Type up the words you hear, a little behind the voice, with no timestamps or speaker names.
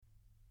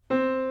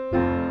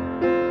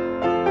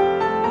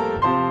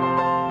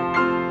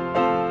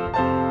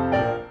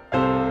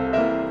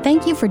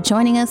you for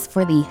joining us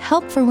for the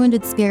Help for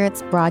Wounded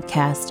Spirits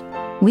broadcast.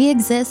 We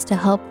exist to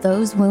help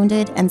those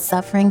wounded and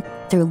suffering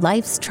through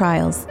life's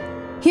trials.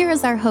 Here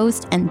is our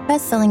host and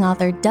best-selling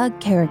author,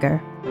 Doug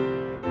Carriger.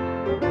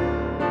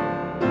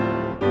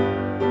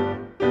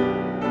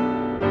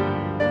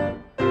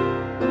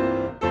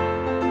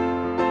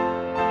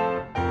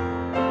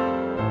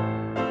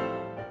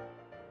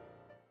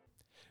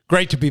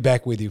 Great to be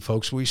back with you,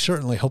 folks. We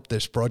certainly hope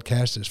this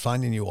broadcast is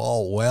finding you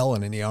all well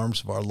and in the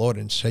arms of our Lord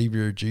and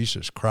Savior,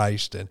 Jesus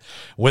Christ. And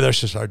with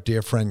us is our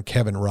dear friend,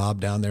 Kevin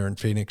Robb, down there in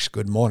Phoenix.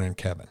 Good morning,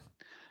 Kevin.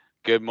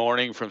 Good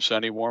morning from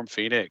sunny, warm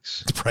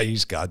Phoenix.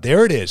 Praise God.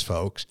 There it is,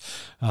 folks,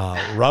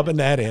 rubbing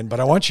that in.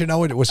 But I want you to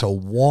know it was a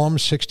warm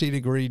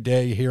 60-degree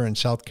day here in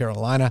South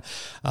Carolina.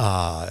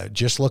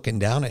 Just looking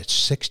down, it's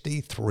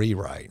 63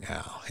 right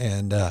now.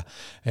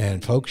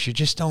 And folks, you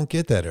just don't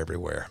get that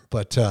everywhere.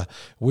 But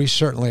we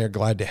certainly are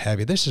glad to have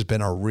you. This has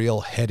been a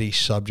real heady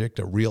subject,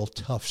 a real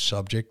tough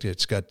subject.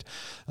 It's got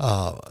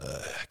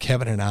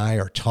Kevin and I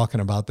are talking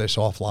about this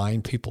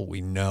offline, people we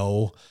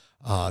know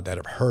that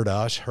have hurt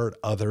us, hurt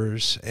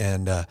others.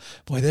 And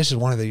boy, this is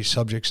one of these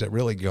subjects that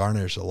really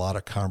garners a lot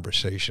of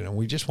conversation. And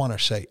we just want to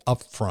say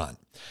up front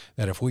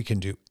that if we can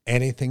do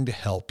anything to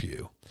help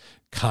you,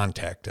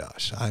 contact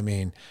us. I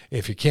mean,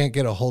 if you can't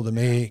get a hold of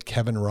me,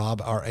 Kevin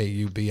Robb,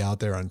 R-A-U-B, out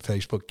there on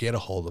Facebook, get a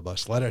hold of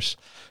us. Let us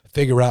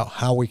figure out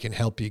how we can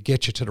help you,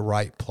 get you to the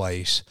right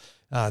place.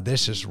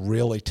 This is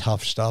really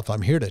tough stuff.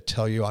 I'm here to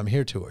tell you, I'm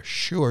here to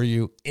assure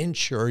you,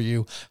 ensure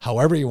you,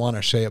 however you want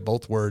to say it,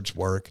 both words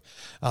work.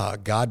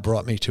 God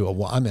brought me to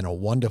I'm in a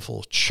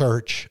wonderful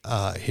church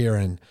here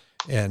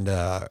in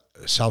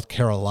South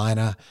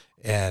Carolina,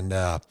 and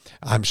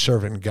I'm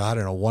serving God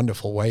in a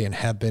wonderful way and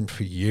have been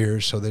for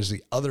years. So there's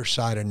the other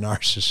side of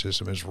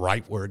narcissism is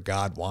right where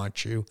God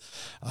wants you.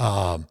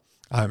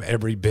 I'm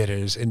every bit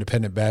as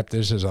independent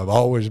Baptist as I've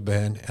always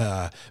been,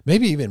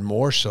 maybe even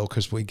more so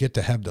because we get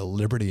to have the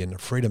liberty and the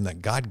freedom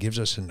that God gives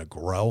us and to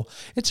grow.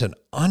 It's an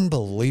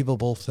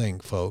unbelievable thing,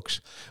 folks,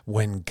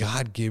 when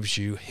God gives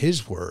you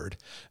his word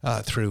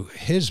through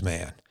his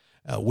man.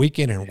 Week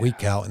in and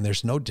week out, and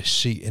there's no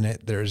deceit in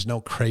it. There's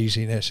no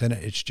craziness in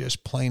it. It's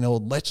just plain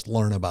old, let's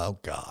learn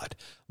about God.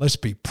 Let's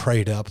be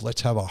prayed up.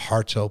 Let's have our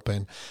hearts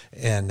open.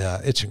 And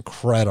it's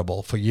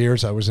incredible. For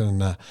years, I was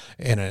in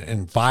an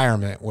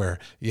environment where,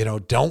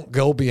 don't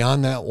go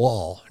beyond that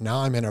wall.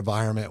 Now I'm in an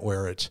environment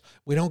where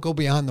we don't go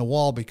beyond the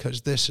wall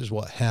because this is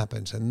what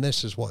happens, and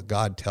this is what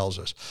God tells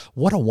us.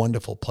 What a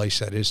wonderful place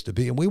that is to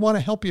be. And we want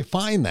to help you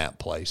find that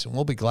place, and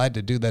we'll be glad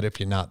to do that if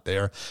you're not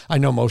there. I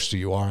know most of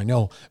you are. I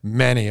know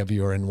many of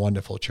you are in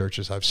wonderful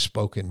churches. I've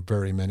spoken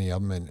very many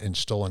of them and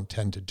still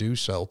intend to do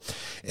so.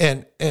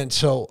 And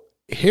so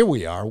here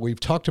we are. We've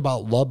talked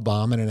about love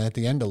bombing, and at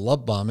the end of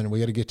love bombing, we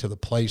got to get to the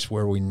place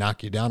where we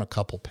knock you down a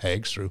couple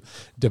pegs through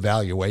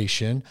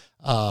devaluation.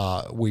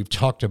 We've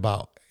talked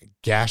about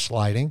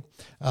gaslighting.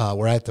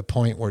 We're at the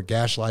point where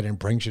gaslighting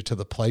brings you to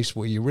the place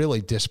where you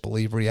really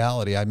disbelieve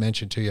reality. I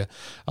mentioned to you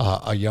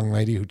a young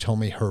lady who told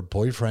me her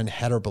boyfriend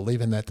had her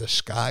believing that the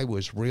sky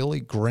was really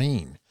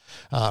green.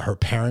 Her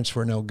parents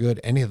were no good,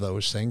 any of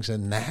those things.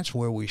 And that's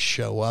where we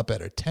show up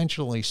at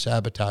intentionally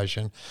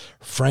sabotaging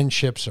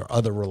friendships or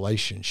other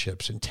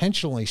relationships,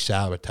 intentionally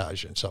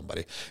sabotaging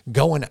somebody,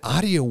 going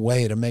out of your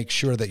way to make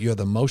sure that you're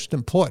the most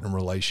important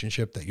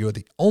relationship, that you're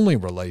the only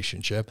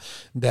relationship,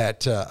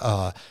 that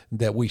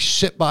we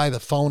sit by the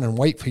phone and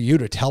wait for you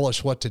to tell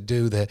us what to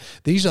do. That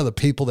these are the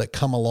people that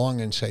come along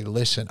and say,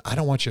 listen, I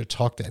don't want you to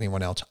talk to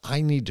anyone else.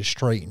 I need to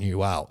straighten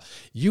you out.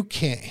 You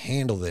can't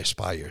handle this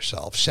by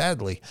yourself.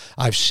 Sadly,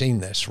 I've seen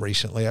this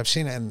recently. I've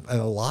seen it in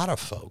a lot of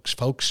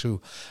folks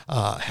who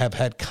have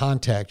had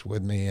contact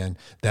with me and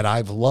that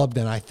I've loved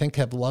and I think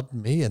have loved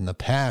me in the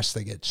past.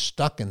 They get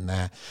stuck in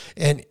that.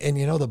 And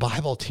the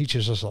Bible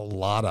teaches us a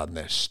lot on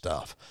this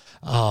stuff.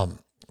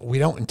 We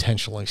don't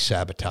intentionally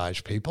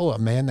sabotage people. A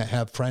man that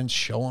have friends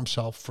show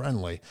himself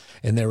friendly.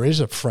 And there is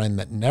a friend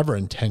that never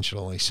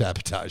intentionally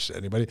sabotages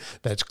anybody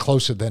that's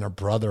closer than a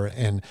brother.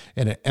 And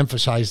it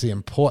emphasizes the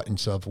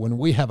importance of when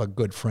we have a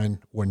good friend,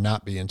 we're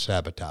not being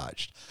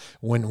sabotaged.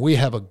 When we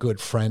have a good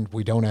friend,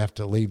 we don't have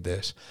to leave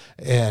this.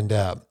 And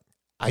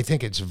I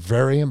think it's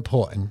very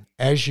important,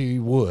 as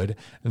you would,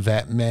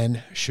 that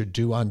men should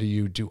do unto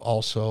you, do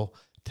also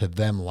to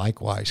them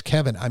likewise.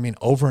 Kevin, I mean,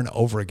 over and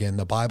over again,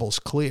 the Bible's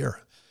clear.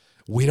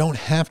 We don't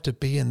have to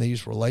be in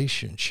these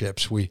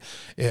relationships.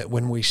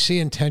 When we see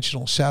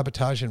intentional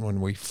sabotage and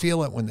when we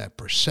feel it, when that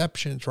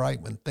perception's right,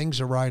 when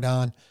things are right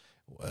on,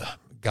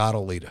 God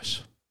will lead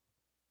us.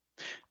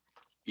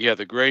 Yeah,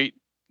 the great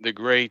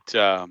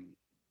to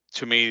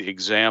me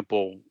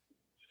example.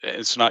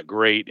 It's not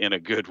great in a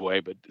good way,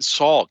 but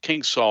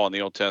King Saul in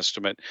the Old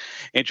Testament,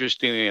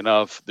 interestingly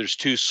enough, there's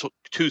two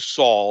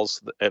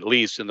Sauls at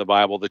least in the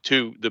Bible. The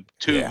two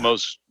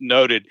most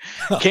noted,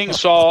 King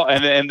Saul,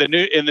 and in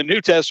the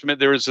New Testament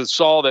there was a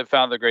Saul that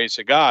found the grace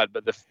of God,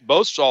 but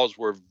both Sauls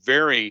were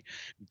very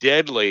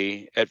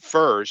deadly at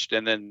first,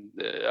 and then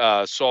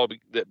Saul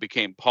that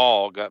became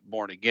Paul got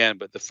born again.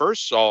 But the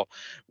first Saul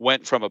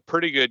went from a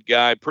pretty good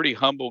guy, pretty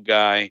humble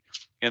guy,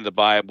 in the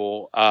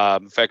Bible.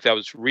 In fact, I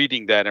was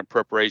reading that in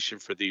preparation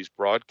for these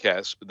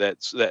broadcasts.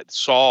 That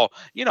Saul,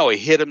 he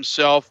hid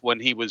himself when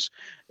he was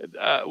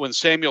when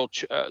Samuel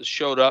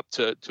showed up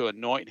to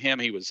anoint him.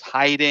 He was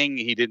hiding.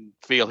 He didn't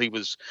feel he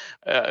was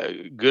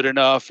good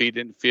enough. He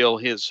didn't feel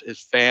his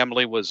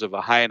family was of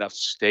a high enough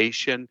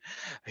station.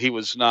 He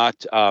was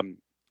not.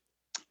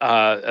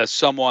 As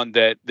someone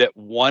that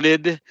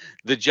wanted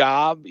the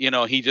job,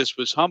 he just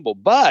was humble.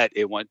 But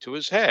it went to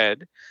his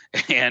head,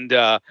 and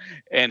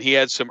he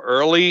had some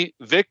early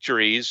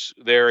victories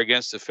there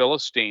against the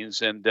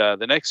Philistines. And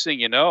the next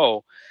thing you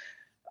know,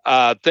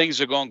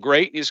 things are going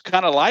great, and he's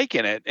kind of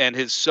liking it. And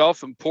his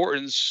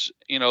self-importance,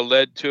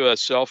 led to a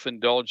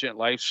self-indulgent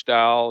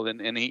lifestyle,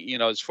 and he,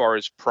 as far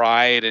as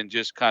pride and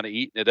just kind of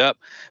eating it up.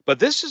 But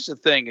this is the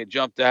thing that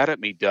jumped out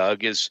at me,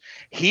 Doug, is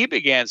he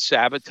began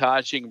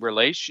sabotaging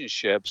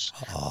relationships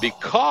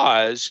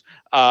because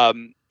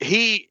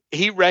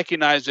he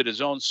recognized that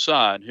his own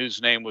son,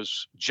 whose name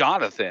was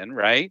Jonathan,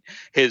 right?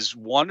 His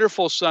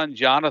wonderful son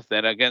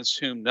Jonathan, against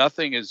whom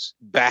nothing is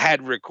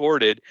bad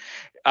recorded,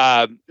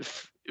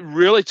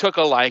 really took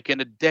a liking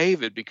to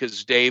David,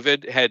 because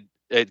David had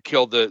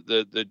killed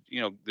the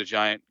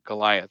giant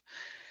Goliath.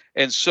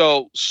 And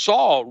so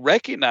Saul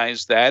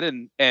recognized that,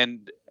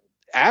 and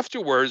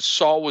afterwards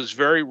Saul was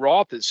very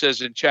wroth. It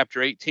says in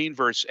chapter 18,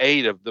 verse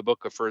 8 of the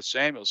book of 1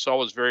 Samuel, Saul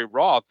was very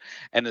wroth,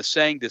 and the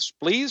saying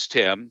displeased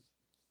him.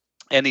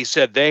 And he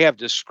said, they have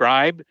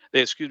ascribed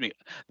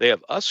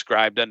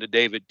unto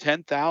David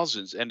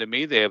 10,000s, and to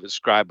me they have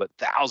ascribed but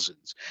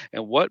thousands.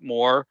 And what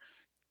more?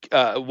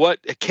 What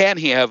can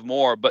he have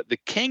more but the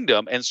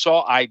kingdom? And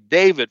saw I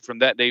David from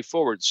that day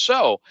forward.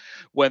 So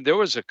when there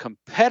was a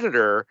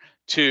competitor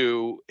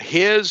to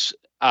his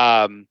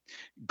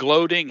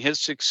gloating, his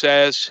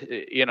success,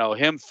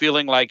 him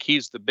feeling like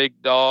he's the big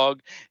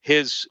dog, he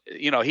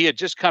had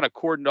just kind of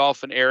cordoned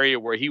off an area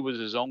where he was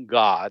his own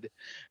god,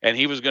 and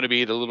he was going to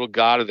be the little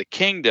god of the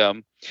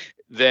kingdom,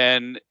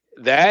 then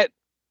that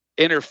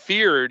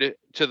interfered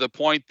to the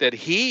point that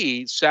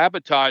he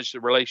sabotaged the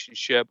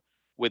relationship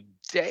with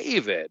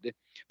David,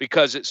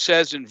 because it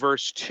says in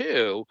verse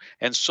 2,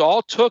 and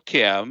Saul took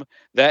him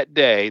that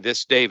day,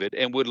 this David,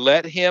 and would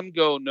let him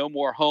go no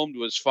more home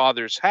to his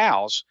father's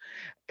house.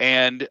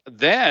 And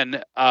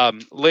then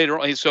later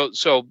on,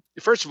 so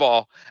first of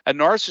all, a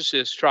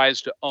narcissist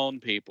tries to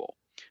own people.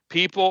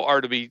 People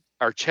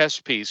are chess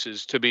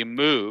pieces to be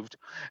moved.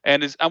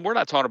 And we're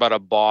not talking about a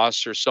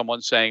boss or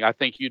someone saying, I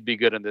think you'd be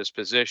good in this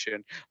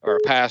position, or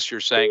a pastor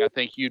saying, I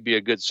think you'd be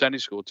a good Sunday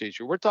school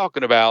teacher. We're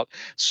talking about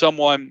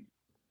someone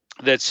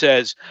that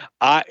says,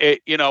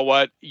 you know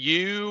what,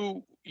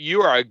 you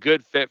are a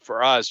good fit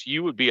for us.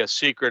 You would be a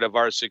secret of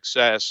our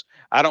success.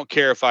 I don't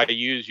care if I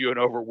use you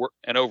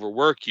and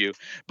overwork you.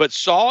 But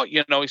Saul,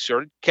 he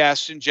started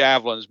casting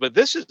javelins. But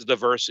this is the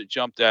verse that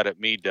jumped out at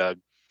me, Doug.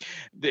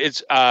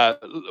 It's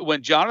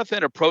when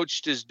Jonathan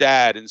approached his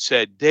dad and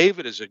said,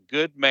 David is a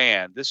good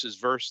man. This is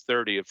verse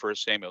 30 of 1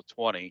 Samuel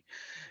 20.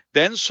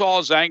 Then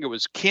Saul's anger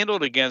was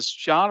kindled against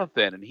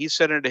Jonathan, and he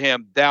said unto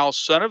him, thou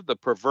son of the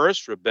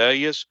perverse,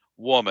 rebellious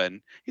woman.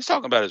 He's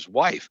talking about his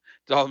wife.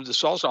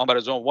 Saul's talking about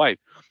his own wife.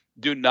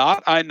 Do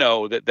not I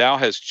know that thou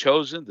hast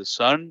chosen the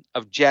son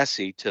of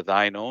Jesse to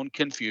thine own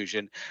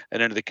confusion,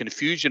 and unto the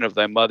confusion of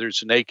thy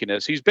mother's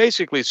nakedness? He's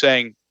basically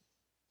saying,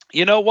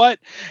 you know what?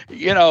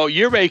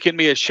 You're making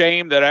me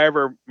ashamed that I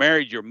ever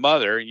married your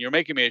mother, and you're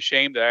making me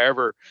ashamed that I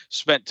ever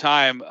spent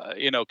time,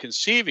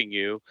 conceiving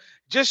you.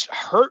 Just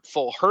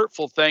hurtful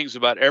things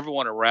about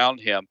everyone around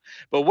him.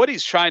 But what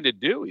he's trying to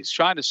do, he's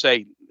trying to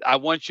say, I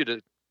want you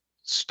to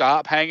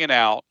stop hanging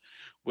out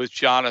with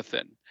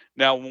Jonathan.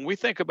 Now, when we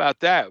think about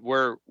that,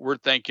 we're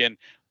thinking,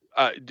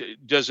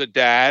 does a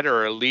dad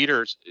or a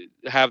leader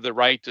have the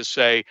right to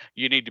say,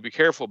 you need to be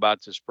careful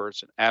about this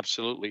person?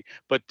 Absolutely.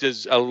 But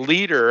does a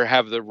leader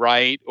have the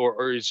right,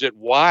 or is it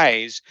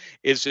wise?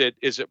 Is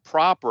it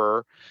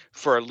proper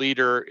for a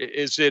leader?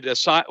 Is it a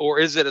sign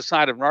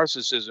of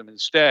narcissism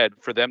instead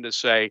for them to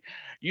say,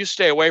 you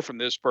stay away from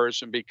this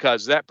person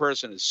because that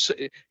person is,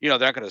 they're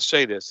not going to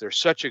say this. They're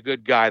such a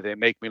good guy, they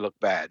make me look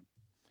bad.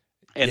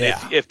 And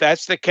if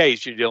that's the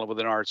case, you're dealing with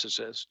a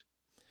narcissist.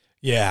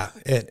 Yeah,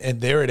 and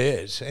there it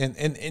is. And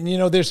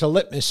there's a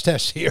litmus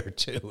test here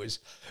too, is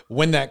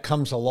when that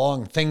comes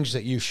along, things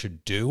that you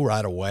should do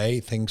right away,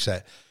 things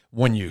that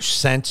when you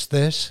sense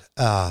this,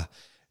 we're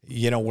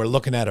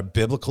looking at a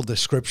biblical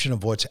description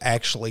of what's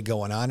actually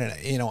going on.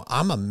 And,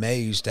 I'm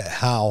amazed at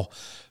how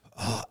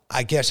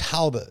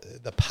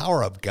the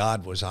power of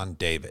God was on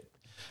David.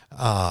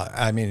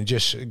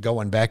 Just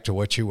going back to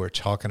what you were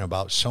talking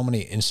about, so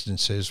many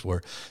instances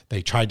where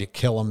they tried to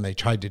kill him, they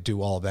tried to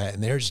do all that.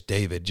 And there's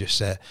David, just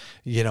that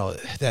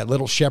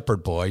little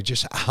shepherd boy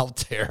just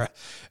out there,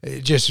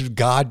 just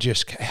God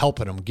just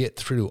helping him get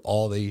through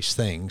all these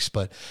things.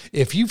 But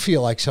if you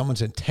feel like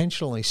someone's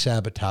intentionally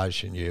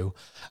sabotaging you,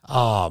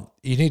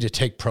 you need to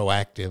take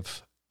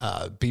proactive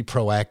be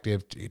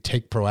proactive,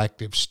 take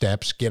proactive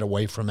steps, get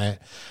away from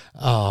it.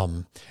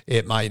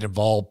 It might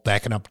involve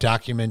backing up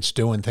documents,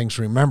 doing things.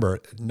 Remember,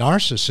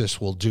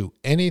 narcissists will do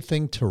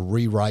anything to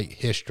rewrite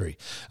history.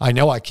 I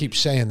know I keep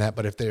saying that,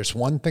 but if there's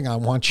one thing I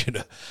want you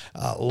to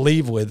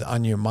leave with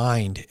on your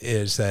mind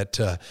is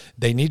that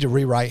they need to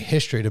rewrite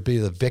history to be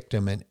the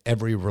victim in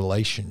every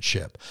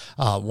relationship.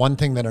 One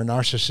thing that a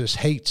narcissist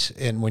hates,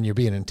 and when you're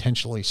being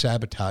intentionally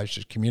sabotaged,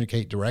 is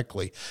communicate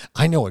directly.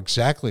 I know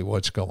exactly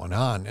what's going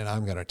on, and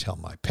I'm going to tell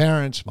my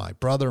parents, my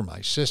brother,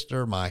 my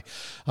sister, my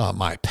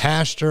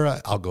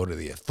pastor. I'll go to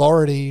the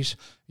authorities.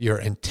 You're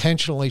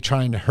intentionally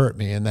trying to hurt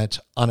me, and that's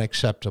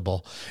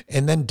unacceptable.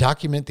 And then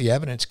document the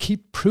evidence.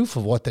 Keep proof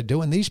of what they're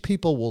doing. These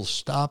people will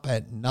stop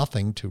at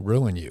nothing to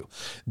ruin you.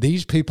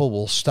 These people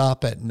will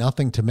stop at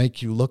nothing to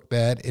make you look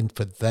bad and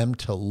for them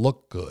to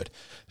look good.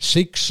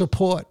 Seek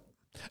support.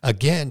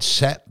 Again,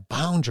 set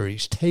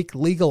boundaries, take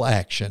legal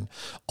action.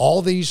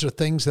 All these are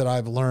things that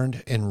I've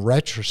learned in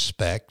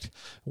retrospect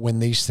when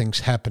these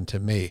things happen to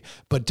me.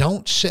 But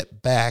don't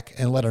sit back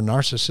and let a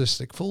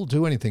narcissistic fool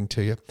do anything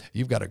to you.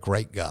 You've got a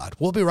great God.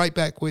 We'll be right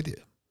back with you.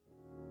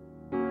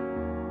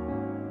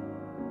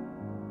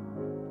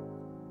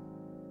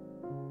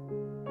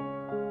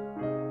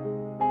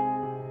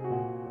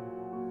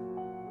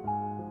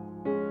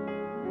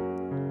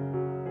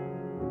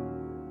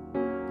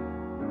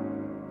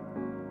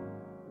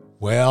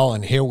 Well,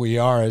 and here we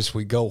are as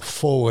we go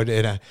forward.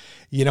 And,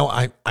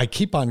 I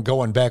keep on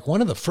going back. One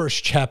of the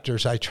first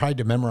chapters I tried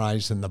to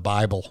memorize in the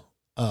Bible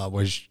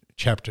was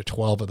chapter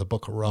 12 of the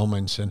book of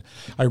Romans. And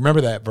I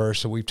remember that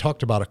verse that we've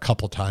talked about a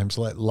couple times.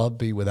 Let love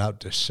be without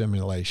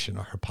dissimulation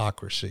or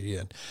hypocrisy.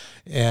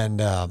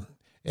 And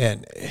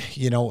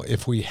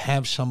if we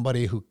have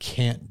somebody who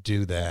can't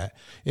do that,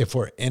 if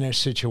we're in a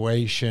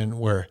situation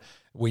where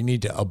we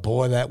need to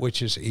abhor that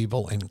which is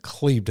evil and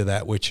cleave to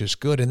that which is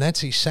good. And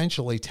that's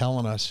essentially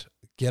telling us,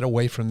 get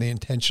away from the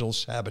intentional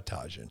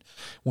sabotaging.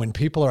 When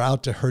people are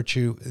out to hurt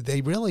you,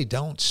 they really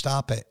don't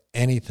stop at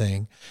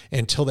anything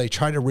until they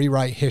try to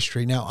rewrite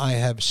history. Now, I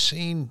have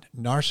seen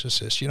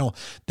narcissists,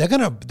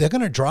 they're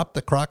gonna drop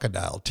the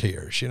crocodile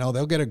tears.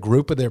 They'll get a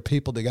group of their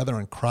people together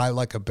and cry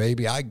like a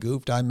baby. I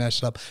goofed, I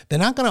messed up. They're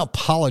not gonna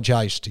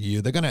apologize to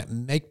you. They're gonna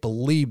make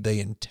believe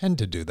they intend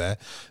to do that,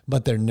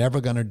 but they're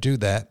never gonna do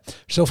that.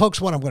 So folks,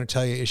 what I'm gonna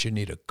tell you is you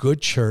need a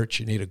good church,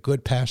 you need a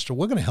good pastor.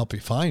 We're gonna help you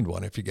find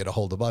one if you get a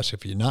hold of us,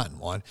 if you're not in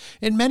one.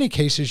 In many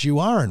cases, you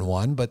are in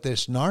one, but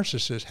this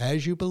narcissist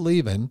has you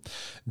believing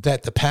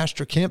that the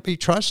pastor can't be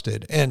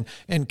trusted. And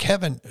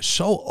Kevin,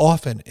 so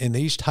often in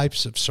these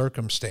types of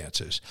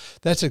circumstances,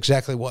 that's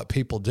exactly what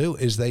people do,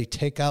 is they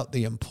take out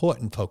the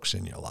important folks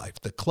in your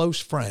life, the close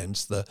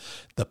friends, the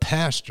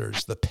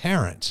pastors, the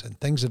parents, and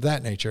things of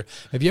that nature.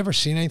 Have you ever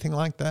seen anything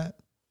like that?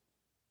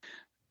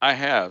 I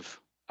have,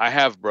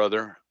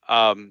 brother.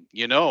 When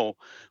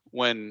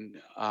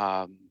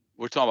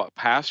we're talking about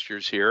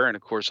pastors here, and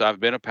of course, I've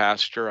been a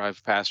pastor.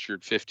 I've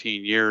pastored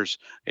 15 years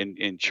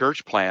in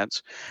church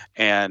plants,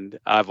 and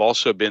I've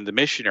also been the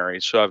missionary.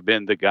 So I've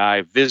been the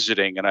guy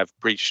visiting, and I've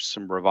preached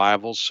some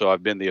revivals. So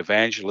I've been the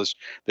evangelist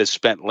that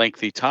spent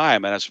lengthy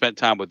time, and I spent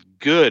time with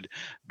good,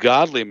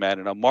 godly men.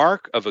 And a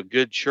mark of a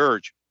good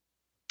church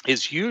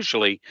is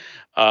usually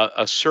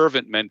a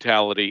servant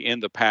mentality in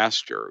the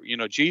pastor.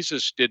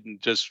 Jesus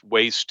didn't just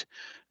waste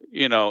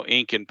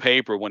ink and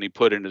paper when he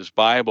put in his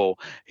Bible,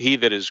 he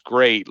that is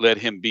great, let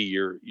him be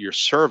your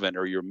servant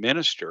or your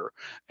minister.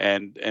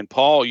 And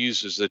Paul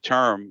uses the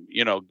term,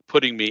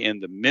 putting me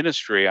in the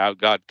ministry.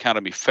 God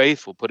counted me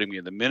faithful, putting me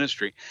in the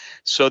ministry.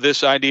 So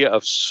this idea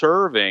of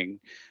serving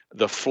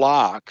the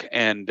flock,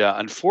 and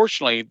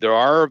unfortunately, there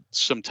are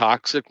some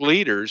toxic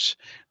leaders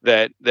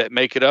that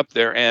make it up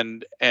there.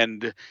 And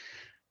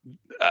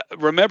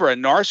remember, a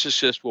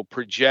narcissist will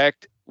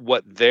project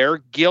what they're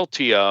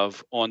guilty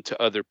of onto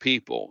other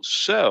people.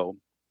 So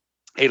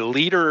a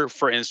leader,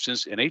 for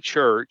instance, in a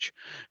church,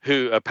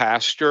 a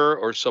pastor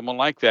or someone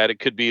like that, it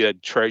could be a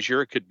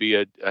treasurer, it could be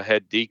a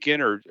head deacon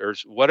or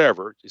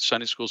whatever,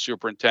 Sunday school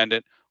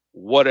superintendent,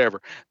 whatever.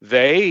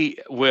 They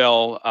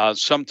will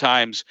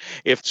sometimes,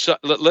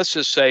 let's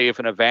just say if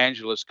an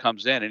evangelist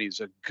comes in and he's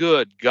a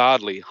good,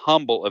 godly,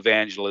 humble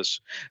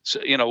evangelist, so,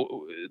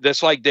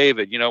 that's like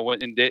David.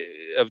 When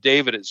of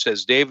David, it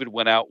says David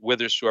went out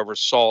whithersoever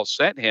Saul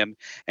sent him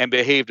and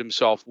behaved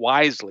himself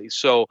wisely.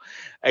 So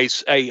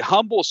a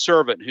humble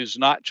servant who's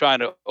not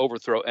trying to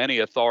overthrow any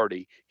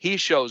authority, he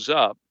shows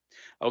up.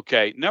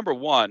 Okay, number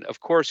one,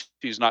 of course,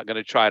 he's not going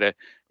to try to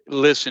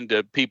listen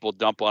to people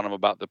dump on him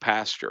about the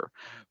pastor.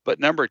 But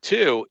number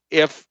two,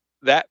 if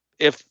the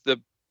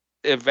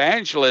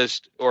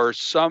evangelist or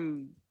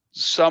some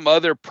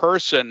other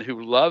person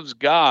who loves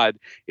God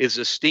is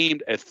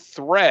esteemed a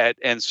threat,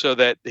 and so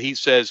that he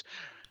says,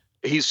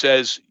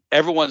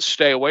 everyone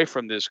stay away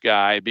from this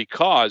guy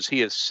because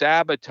he is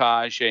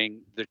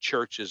sabotaging the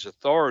church's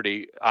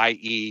authority,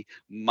 i.e.,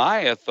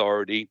 my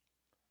authority,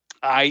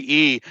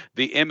 i.e.,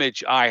 the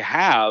image I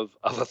have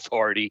of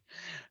authority,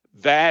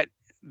 that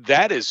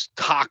is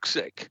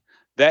toxic.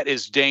 that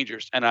is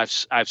dangerous. And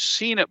I've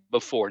seen it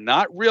before,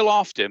 not real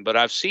often, but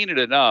I've seen it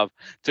enough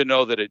to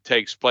know that it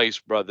takes place,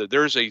 brother.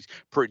 There's a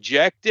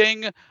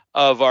projecting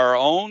of our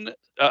own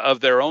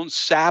of their own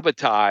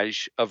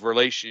sabotage of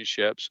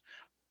relationships,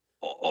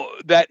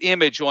 that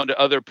image onto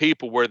other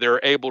people, where they're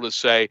able to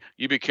say,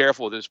 you be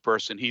careful with this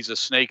person, he's a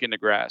snake in the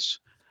grass.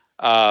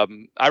 I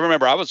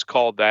remember I was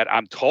called that,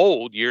 I'm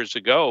told, years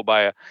ago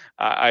by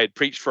I had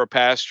preached for a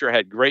pastor,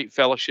 had great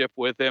fellowship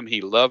with him,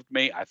 he loved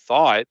me, I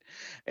thought.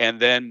 And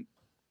then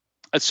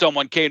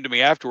someone came to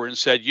me afterward and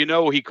said,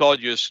 he called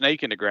you a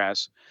snake in the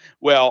grass.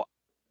 Well,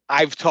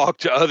 I've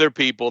talked to other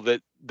people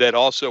that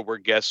also were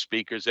guest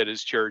speakers at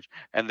his church,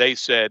 and they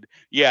said,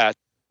 yeah,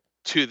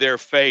 to their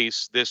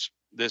face,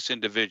 this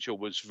individual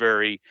was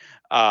very,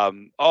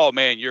 oh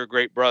man, you're a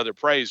great brother,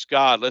 praise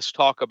God, let's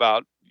talk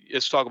about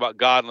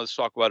God, and let's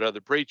talk about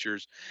other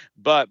preachers.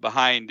 But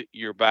behind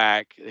your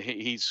back,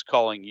 he's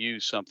calling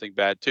you something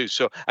bad too.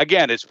 So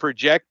again, it's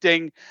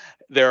projecting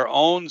their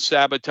own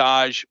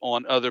sabotage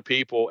on other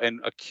people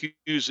and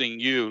accusing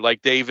you,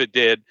 like David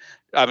did.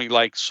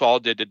 Like Saul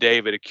did to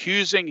David,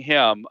 accusing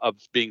him of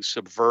being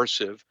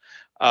subversive.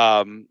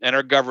 And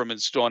our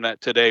government's doing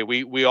that today.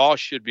 We all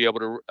should be able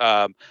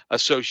to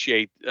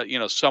associate,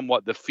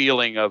 somewhat the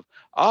feeling of,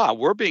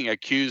 we're being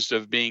accused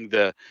of being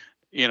the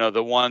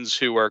ones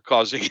who are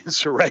causing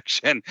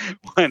insurrection,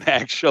 when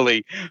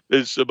actually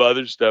there's some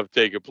other stuff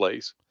taking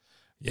place.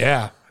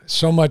 Yeah.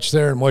 So much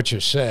there in what you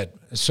said,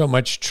 so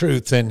much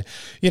truth. And,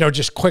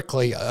 just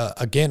quickly,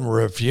 again,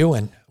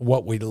 reviewing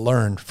what we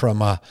learned from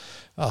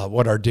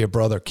what our dear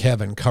brother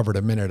Kevin covered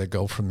a minute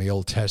ago from the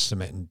Old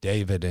Testament, and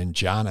David and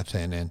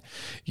Jonathan. And,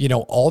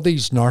 all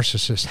these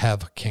narcissists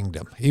have a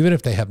kingdom, even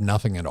if they have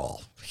nothing at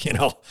all.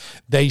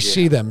 They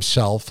see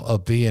themselves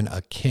of being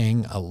a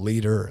king, a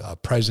leader, a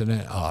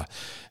president, a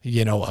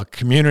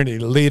community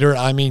leader.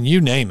 You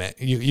name it.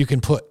 You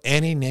can put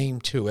any name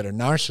to it. A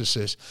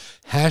narcissist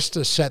has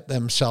to set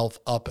themselves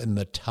up in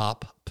the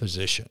top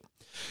position.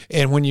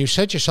 And when you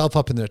set yourself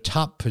up in the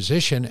top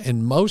position,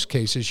 in most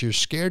cases, you're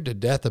scared to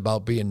death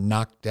about being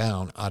knocked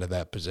down out of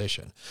that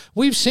position.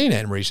 We've seen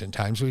it in recent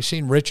times. We've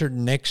seen Richard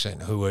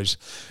Nixon, who was,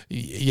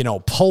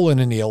 polling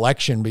in the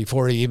election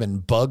before he even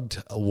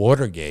bugged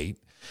Watergate.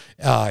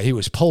 He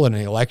was polling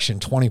an election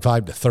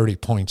 25 to 30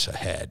 points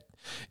ahead.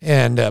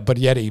 And but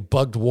yet he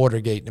bugged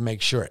Watergate to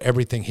make sure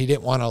everything, he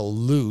didn't want to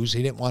lose.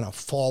 He didn't want to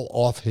fall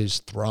off his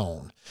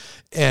throne.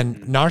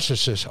 And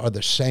narcissists are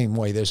the same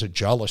way. There's a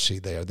jealousy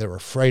there. They're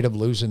afraid of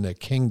losing their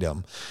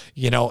kingdom,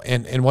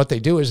 and what they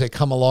do is they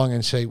come along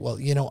and say, well,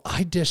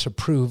 I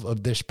disapprove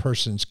of this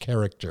person's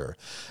character.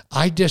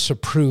 I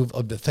disapprove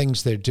of the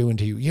things they're doing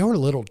to you. You're a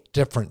little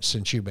different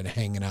since you've been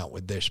hanging out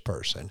with this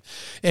person.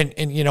 And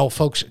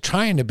folks,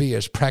 trying to be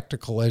as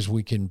practical as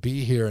we can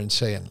be here and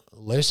saying,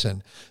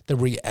 listen, the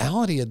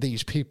reality of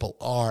these people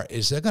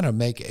is they're going to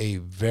make a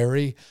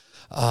very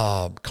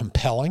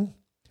compelling,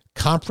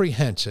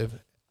 comprehensive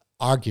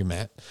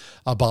argument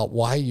about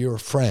why your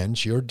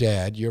friends, your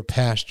dad, your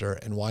pastor,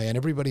 and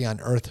everybody on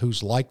earth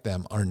who's like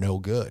them are no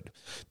good.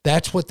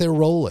 That's what their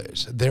role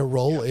is. Their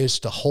role is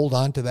to hold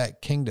on to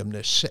that kingdom,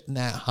 to sit in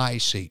that high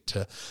seat,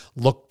 to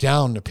look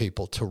down to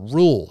people, to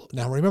rule.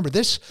 Now, remember,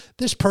 this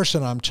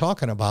person I'm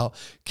talking about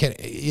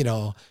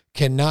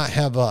cannot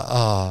have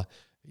a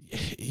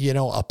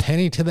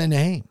penny to the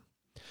name.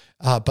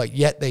 But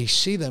yet they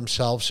see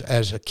themselves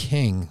as a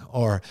king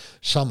or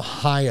some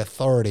high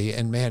authority,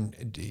 and man,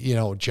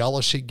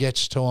 jealousy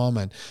gets to them,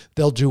 and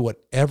they'll do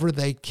whatever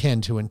they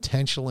can to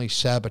intentionally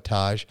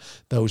sabotage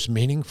those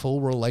meaningful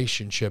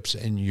relationships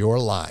in your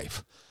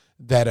life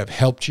that have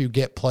helped you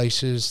get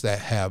places, that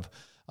have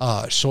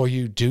saw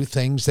you do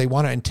things. They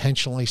want to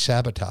intentionally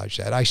sabotage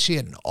that. I see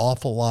it an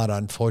awful lot,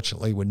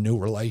 unfortunately, with new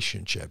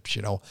relationships.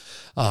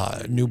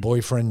 New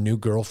boyfriend, new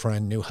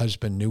girlfriend, new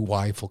husband, new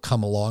wife will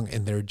come along,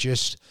 and they're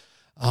just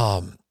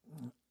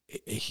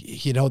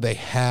they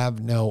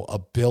have no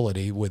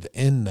ability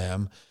within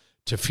them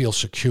to feel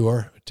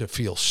secure, to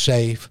feel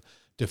safe,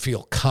 to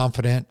feel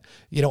confident.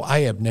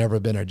 I have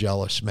never been a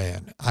jealous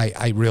man.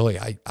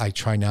 I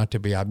try not to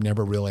be. I've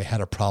never really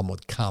had a problem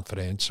with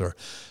confidence or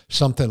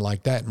something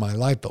like that in my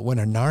life. But when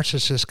a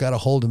narcissist got a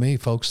hold of me,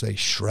 folks, they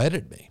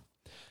shredded me.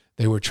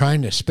 They were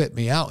trying to spit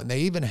me out, and they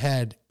even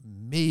had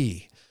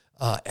me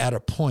at a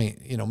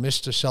point,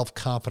 Mr.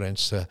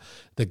 Self-Confidence,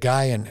 the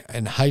guy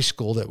in high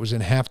school that was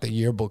in half the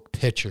yearbook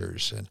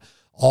pictures and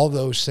all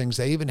those things.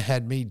 They even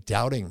had me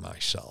doubting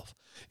myself.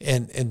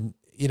 And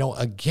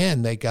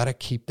again, they got to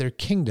keep their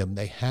kingdom.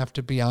 They have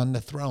to be on the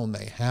throne.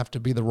 They have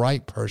to be the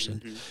right person.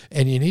 Mm-hmm.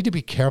 And you need to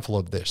be careful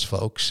of this,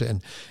 folks.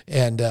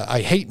 And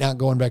I hate not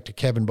going back to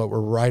Kevin, but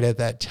we're right at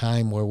that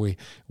time where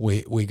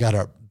we got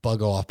to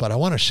bug off, but I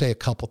want to say a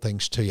couple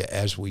things to you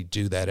as we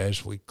do that,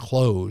 as we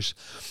close.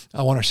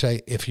 I want to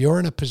say, if you're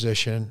in a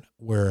position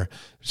where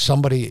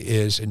somebody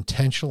is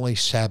intentionally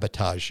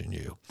sabotaging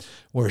you,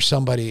 where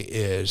somebody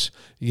is,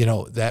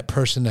 that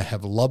person that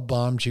have love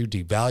bombed you,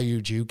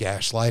 devalued you,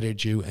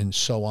 gaslighted you, and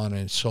so on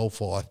and so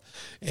forth,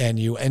 and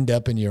you end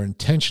up and you're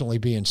intentionally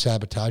being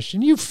sabotaged,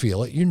 and you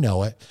feel it, you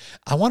know it.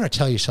 I want to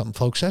tell you something,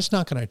 folks. That's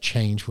not going to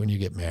change when you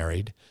get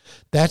married.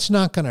 That's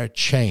not going to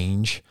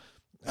change.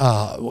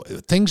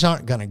 Things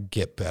aren't going to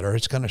get better.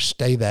 It's going to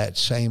stay that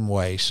same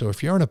way. So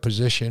if you're in a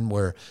position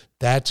where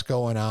that's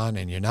going on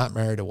and you're not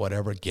married or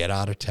whatever, get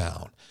out of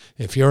town.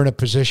 If you're in a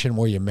position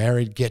where you're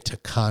married, get to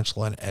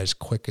counseling as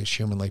quick as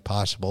humanly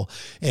possible.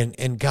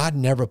 And God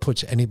never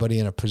puts anybody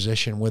in a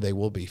position where they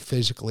will be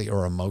physically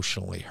or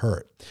emotionally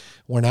hurt.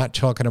 We're not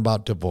talking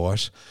about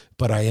divorce,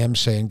 but I am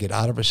saying get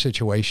out of a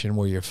situation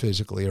where you're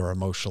physically or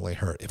emotionally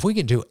hurt. If we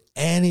can do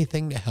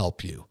anything to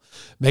help you,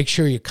 make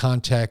sure you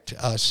contact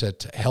us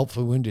at Help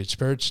for Wounded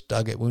Spirits,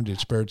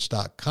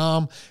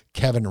 Doug@woundedspirits.com.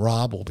 Kevin,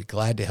 Rob will be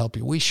glad to help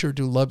you. We sure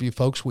do love you,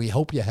 folks. We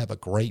hope you have a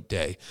great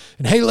day.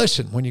 And hey,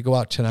 listen, when you go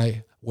out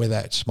tonight, wear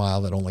that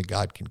smile that only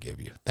God can give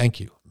you.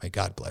 Thank you. May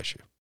God bless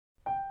you.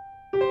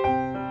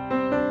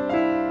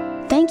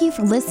 Thank you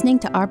for listening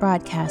to our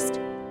broadcast.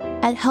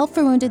 At Help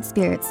for Wounded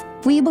Spirits,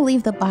 we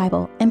believe the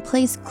Bible and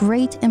place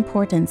great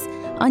importance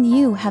on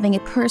you having a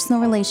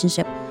personal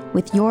relationship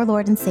with your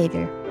Lord and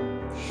Savior.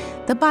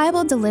 The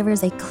Bible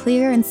delivers a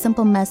clear and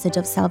simple message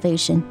of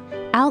salvation,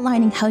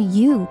 outlining how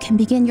you can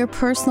begin your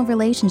personal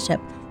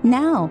relationship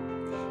now.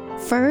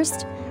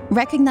 First,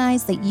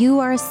 recognize that you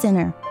are a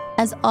sinner,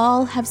 as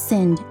all have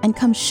sinned and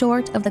come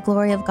short of the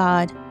glory of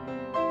God.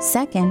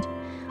 Second,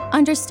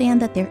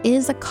 understand that there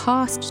is a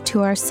cost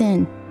to our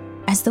sin,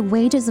 as the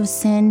wages of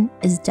sin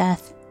is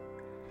death.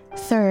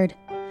 Third,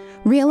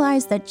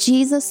 realize that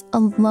Jesus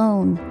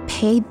alone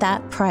paid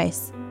that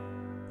price.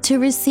 To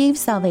receive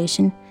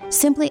salvation,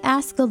 simply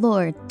ask the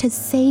Lord to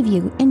save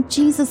you in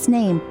Jesus'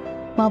 name,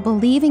 while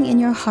believing in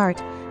your heart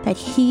that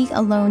He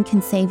alone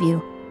can save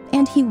you,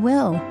 and He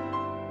will.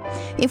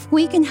 If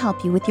we can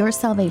help you with your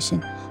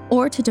salvation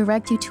or to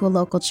direct you to a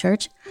local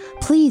church,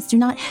 please do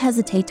not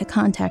hesitate to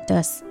contact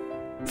us.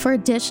 For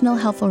additional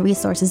helpful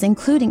resources,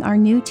 including our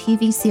new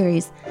TV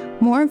series,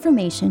 more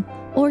information,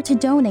 or to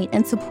donate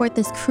and support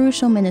this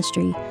crucial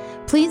ministry,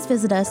 please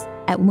visit us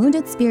at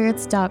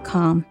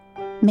woundedspirits.com.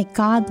 May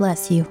God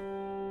bless you.